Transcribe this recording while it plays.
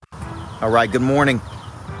All right, good morning.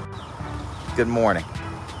 Good morning.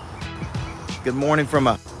 Good morning from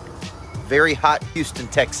a very hot Houston,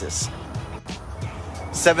 Texas.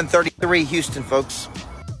 7:33 Houston, folks.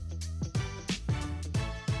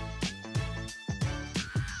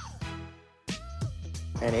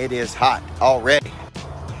 And it is hot already.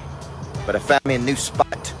 But I found me a new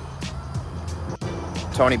spot.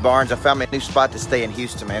 Tony Barnes, I found me a new spot to stay in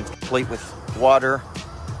Houston, man. It's complete with water.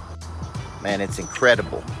 Man, it's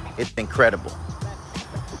incredible. It's incredible.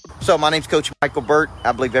 So my name's Coach Michael Burt.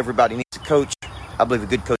 I believe everybody needs a coach. I believe a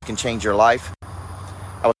good coach can change your life.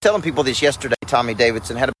 I was telling people this yesterday. Tommy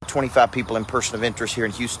Davidson had about 25 people in person of interest here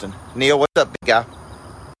in Houston. Neil, what's up, big guy?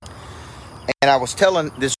 And I was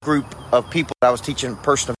telling this group of people that I was teaching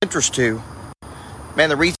person of interest to, man,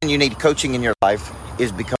 the reason you need coaching in your life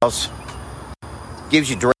is because it gives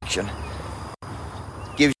you direction,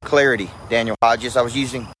 gives you clarity. Daniel Hodges. I was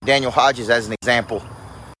using Daniel Hodges as an example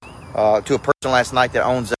to a person last night that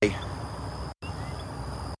owns a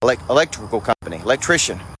electrical company,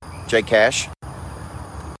 electrician, Jay Cash.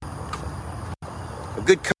 A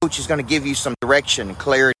good coach is going to give you some direction and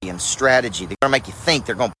clarity and strategy. They're going to make you think.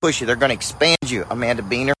 They're going to push you. They're going to expand you. Amanda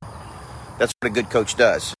Beener. That's what a good coach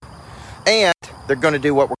does. And they're going to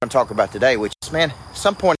do what we're going to talk about today, which is, man,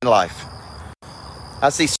 some point in life, I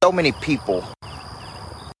see so many people,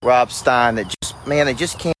 Rob Stein, that just, man, they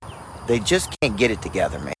just can't get it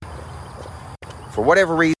together, man. For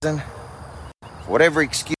whatever reason, for whatever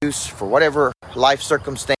excuse, for whatever life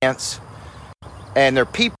circumstance. And they're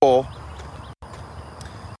people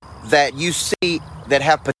that you see that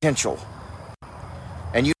have potential.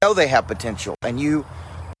 And you know they have potential.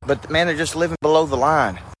 But man, they're just living below the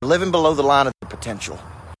line. Living below the line of their potential.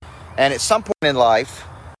 And at some point in life,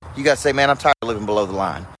 you got to say, man, I'm tired of living below the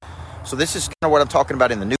line. So this is kind of what I'm talking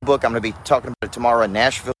about in the new book. I'm going to be talking about it tomorrow in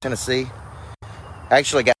Nashville, Tennessee. I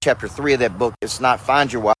actually got chapter 3 of that book. It's not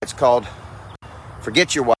Find Your Why. It's called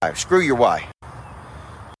Forget Your Why. Screw Your Why.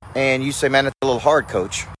 And you say, man, that's a little hard,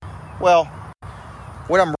 coach. Well,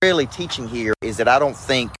 what I'm really teaching here is that I don't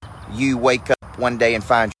think you wake up one day and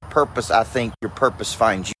find your purpose. I think your purpose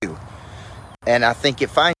finds you. And I think it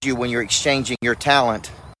finds you when you're exchanging your talent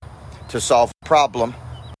to solve a problem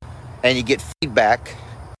and you get feedback,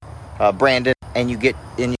 Brandon, and you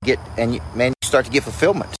start to get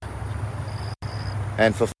fulfillment.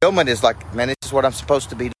 And fulfillment is like, man, this is what I'm supposed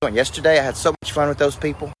to be doing. Yesterday, I had so much fun with those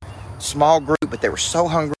people. Small group, but they were so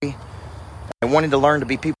hungry and wanted to learn to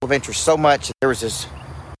be people of interest so much. There was this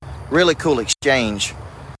really cool exchange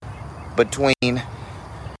between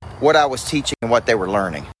what I was teaching and what they were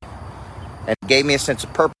learning. And it gave me a sense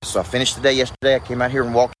of purpose. So I finished the day yesterday. I came out here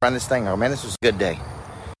and walked around this thing. Oh, man, this was a good day.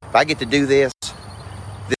 If I get to do this,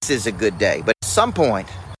 this is a good day. But at some point,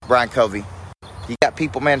 Brian Covey, you got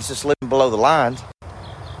people, man, it's just living below the line.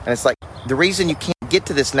 And it's like, the reason you can't get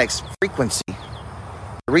to this next frequency,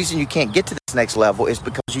 the reason you can't get to this next level is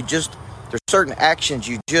because there's certain actions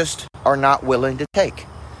you just are not willing to take.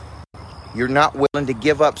 You're not willing to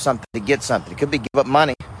give up something to get something. It could be give up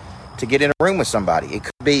money to get in a room with somebody. It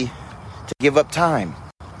could be to give up time.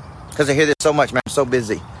 Because I hear this so much, man, I'm so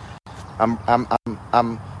busy. I'm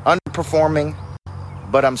underperforming,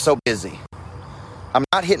 but I'm so busy. I'm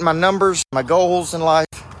not hitting my numbers, my goals in life,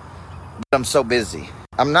 but I'm so busy.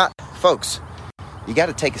 Folks, you got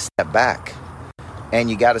to take a step back and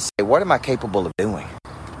you got to say, what am I capable of doing?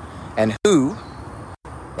 And who,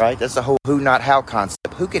 right? That's the whole who, not how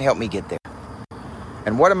concept. Who can help me get there?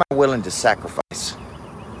 And what am I willing to sacrifice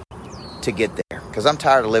to get there? Because I'm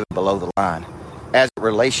tired of living below the line in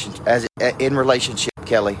relationship,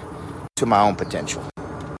 Kelly, to my own potential.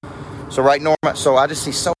 So right, Norma, so I just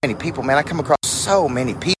see so many people, man. I come across so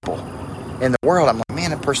many people in the world. I'm like,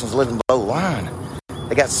 man, that person's living below the line.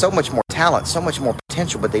 They got so much more talent, so much more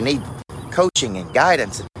potential, but they need coaching and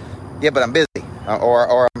guidance. Yeah, but I'm busy.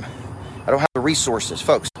 Or I don't have the resources.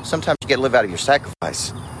 Folks, sometimes you got to live out of your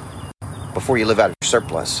sacrifice before you live out of your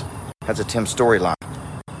surplus. That's a Tim storyline.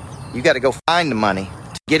 You got to go find the money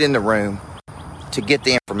to get in the room, to get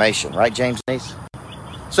the information. Right, James Neese?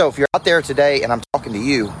 So if you're out there today and I'm talking to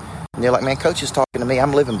you, and you're like, man, coach is talking to me.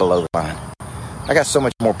 I'm living below the line. I got so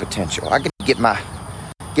much more potential. I can get my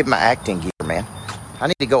acting gear, man. I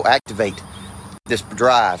need to go activate this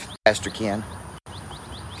drive, Pastor Ken.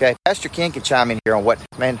 Okay, Pastor Ken can chime in here on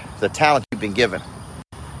the talent you've been given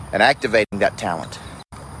and activating that talent,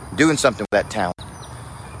 doing something with that talent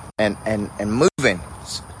and moving,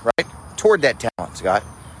 right, toward that talent, Scott.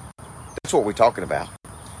 That's what we're talking about.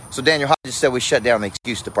 So Daniel Hodges said we shut down the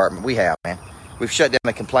excuse department. We have, man. We've shut down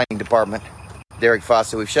the complaining department. Derek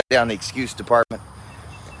Fossey, we've shut down the excuse department.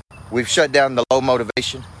 We've shut down the low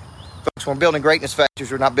motivation. Folks, when we're building greatness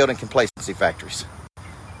factories, we're not building complacency factories.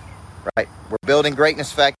 Right? We're building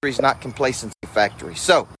greatness factories, not complacency factories.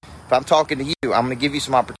 So, if I'm talking to you, I'm going to give you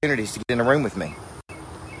some opportunities to get in the room with me.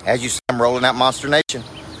 As you see, I'm rolling out Monster Nation.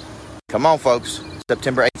 Come on, folks.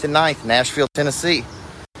 September 8th and 9th, Nashville, Tennessee.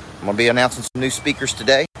 I'm going to be announcing some new speakers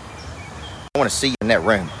today. I want to see you in that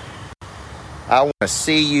room. I want to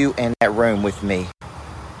see you in that room with me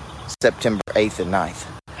September 8th and 9th.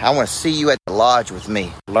 I want to see you at the lodge with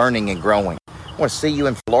me, learning and growing. I want to see you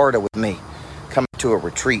in Florida with me, coming to a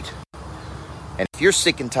retreat. And if you're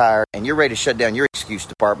sick and tired and you're ready to shut down your excuse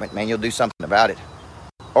department, man, you'll do something about it.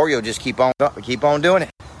 Or you'll just keep on doing it.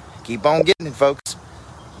 Keep on getting it, folks.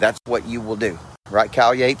 That's what you will do. Right,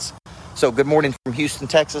 Kyle Yates? So good morning from Houston,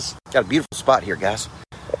 Texas. Got a beautiful spot here, guys.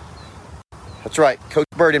 That's right. Coach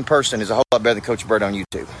Bird in person is a whole lot better than Coach Bird on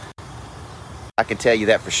YouTube. I can tell you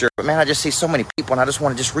that for sure. But, man, I just see so many people, and I just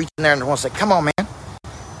want to just reach in there and I want to say, come on,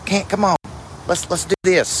 man. Come on. Let's do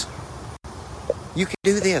this. You can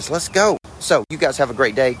do this. Let's go. So you guys have a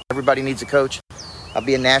great day. Everybody needs a coach. I'll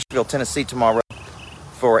be in Nashville, Tennessee tomorrow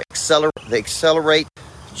for the Accelerate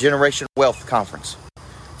Generation Wealth Conference.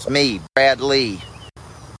 It's me, Brad Lee,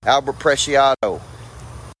 Albert Preciado,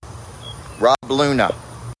 Rob Luna,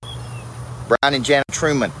 Brian and Janet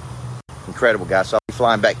Truman. Incredible, guys. So I'll be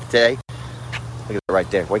flying back today. Look at that right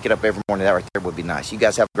there. Waking up every morning. That right there would be nice. You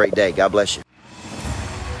guys have a great day. God bless you.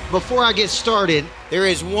 Before I get started, there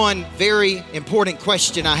is one very important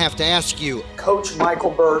question I have to ask you. Coach Michael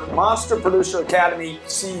Bird, Monster Producer Academy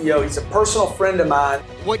CEO. He's a personal friend of mine.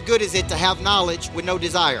 What good is it to have knowledge with no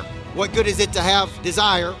desire? What good is it to have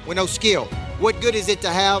desire with no skill? What good is it to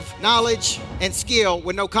have knowledge and skill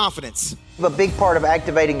with no confidence? A big part of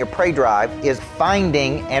activating your prey drive is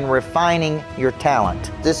finding and refining your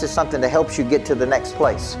talent. This is something that helps you get to the next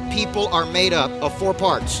place. People are made up of 4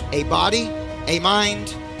 parts: a body, a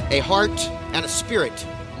mind, a heart, and a spirit.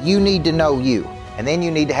 You need to know you, and then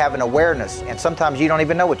you need to have an awareness, and sometimes you don't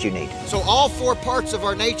even know what you need. So all 4 parts of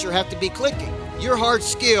our nature have to be clicking. Your hard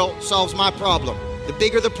skill solves my problem. The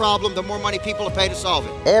bigger the problem, the more money people will pay to solve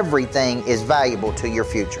it. Everything is valuable to your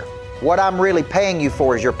future. What I'm really paying you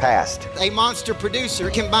for is your past. A monster producer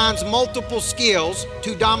combines multiple skills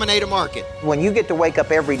to dominate a market. When you get to wake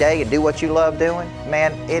up every day and do what you love doing,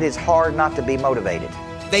 man, it is hard not to be motivated.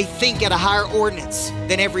 They think at a higher ordinance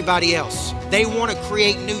than everybody else. They want to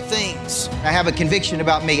create new things. I have a conviction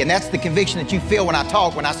about me, and that's the conviction that you feel when I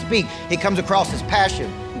talk, when I speak. It comes across as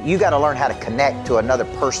passion. You got to learn how to connect to another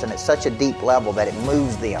person at such a deep level that it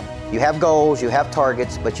moves them. You have goals, you have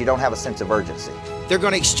targets, but you don't have a sense of urgency. They're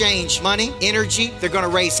going to exchange money, energy. They're going to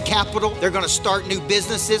raise capital. They're going to start new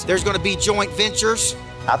businesses. There's going to be joint ventures.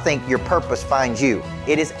 I think your purpose finds you.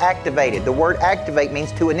 It is activated. The word activate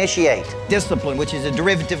means to initiate. Discipline, which is a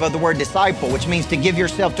derivative of the word disciple, which means to give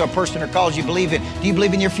yourself to a person or cause you believe in. Do you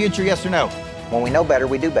believe in your future, yes or no? When we know better,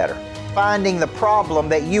 we do better. Finding the problem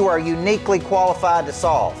that you are uniquely qualified to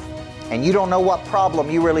solve, and you don't know what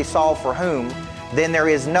problem you really solve for whom, then there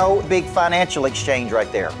is no big financial exchange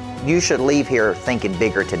right there. You should leave here thinking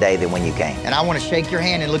bigger today than when you came. And I want to shake your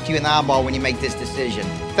hand and look you in the eyeball when you make this decision.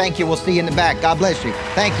 Thank you. We'll see you in the back. God bless you.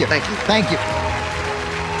 Thank you. Thank you. Thank you.